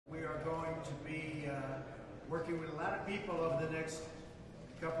working with a lot of people over the next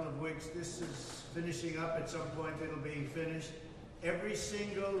couple of weeks. This is finishing up. At some point it'll be finished. Every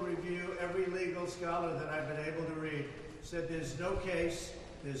single review, every legal scholar that I've been able to read said there's no case,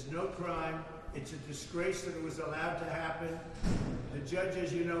 there's no crime, it's a disgrace that it was allowed to happen. The judge,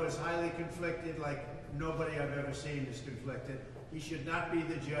 as you know, is highly conflicted, like nobody I've ever seen is conflicted. He should not be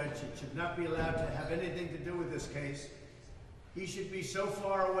the judge. He should not be allowed to have anything to do with this case. He should be so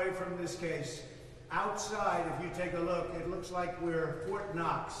far away from this case. Outside, if you take a look, it looks like we're Fort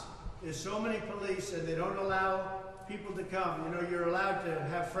Knox. There's so many police and they don't allow people to come. You know, you're allowed to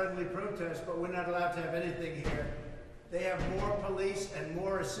have friendly protests, but we're not allowed to have anything here. They have more police and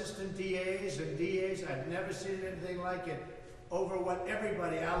more assistant DAs and DAs. I've never seen anything like it. Over what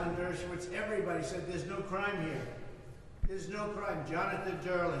everybody, Alan Dershowitz, everybody said there's no crime here. There's no crime. Jonathan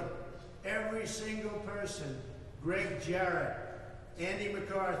Durley, every single person, Greg Jarrett, Andy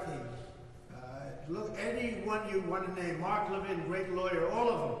McCarthy, look, anyone you want to name, Mark Levin, great lawyer, all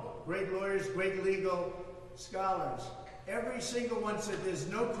of them, great lawyers, great legal scholars. Every single one said there's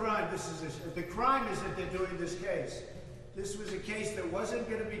no crime. The crime is that they're doing this case. This was a case that wasn't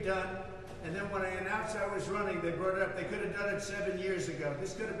going to be done, and then when I announced I was running, they brought it up. They could have done it 7 years ago.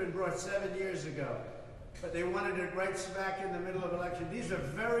 This could have been brought 7 years ago, but they wanted it right smack in the middle of election. These are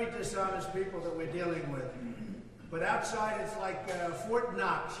very dishonest people that we're dealing with. But outside, it's like Fort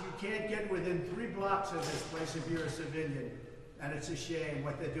Knox. You can't get within 3 blocks of this place if you're a civilian. And it's a shame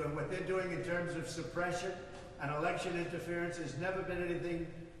what they're doing. What they're doing in terms of suppression and election interference has never been anything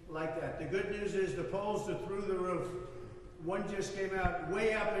like that. The good news is the polls are through the roof. One just came out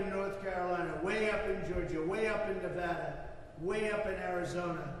way up in North Carolina, way up in Georgia, way up in Nevada, way up in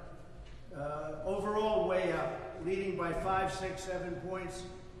Arizona. Overall, way up, leading by 5, 6, 7 points.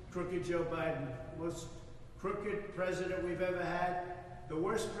 Crooked Joe Biden, most crooked president we've ever had, the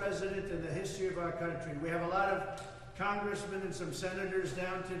worst president in the history of our country. We have a lot of congressmen and some senators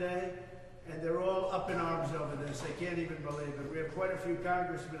down today, and they're all up in arms over this. They can't even believe it. We have quite a few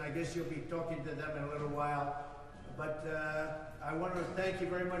congressmen. I guess you'll be talking to them in a little while. But I want to thank you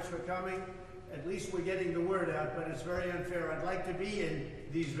very much for coming. At least we're getting the word out, but it's very unfair. I'd like to be in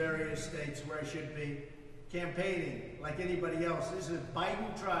these various states where I should be campaigning like anybody else. This is a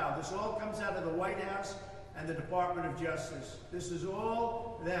Biden trial. This all comes out of the White House and the Department of Justice. This is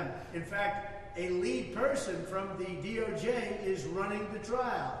all them. In fact, a lead person from the DOJ is running the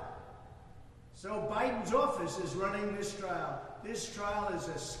trial. So Biden's office is running this trial. This trial is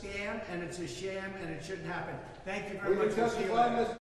a scam, and it's a sham, and it shouldn't happen. Thank you very much for seeing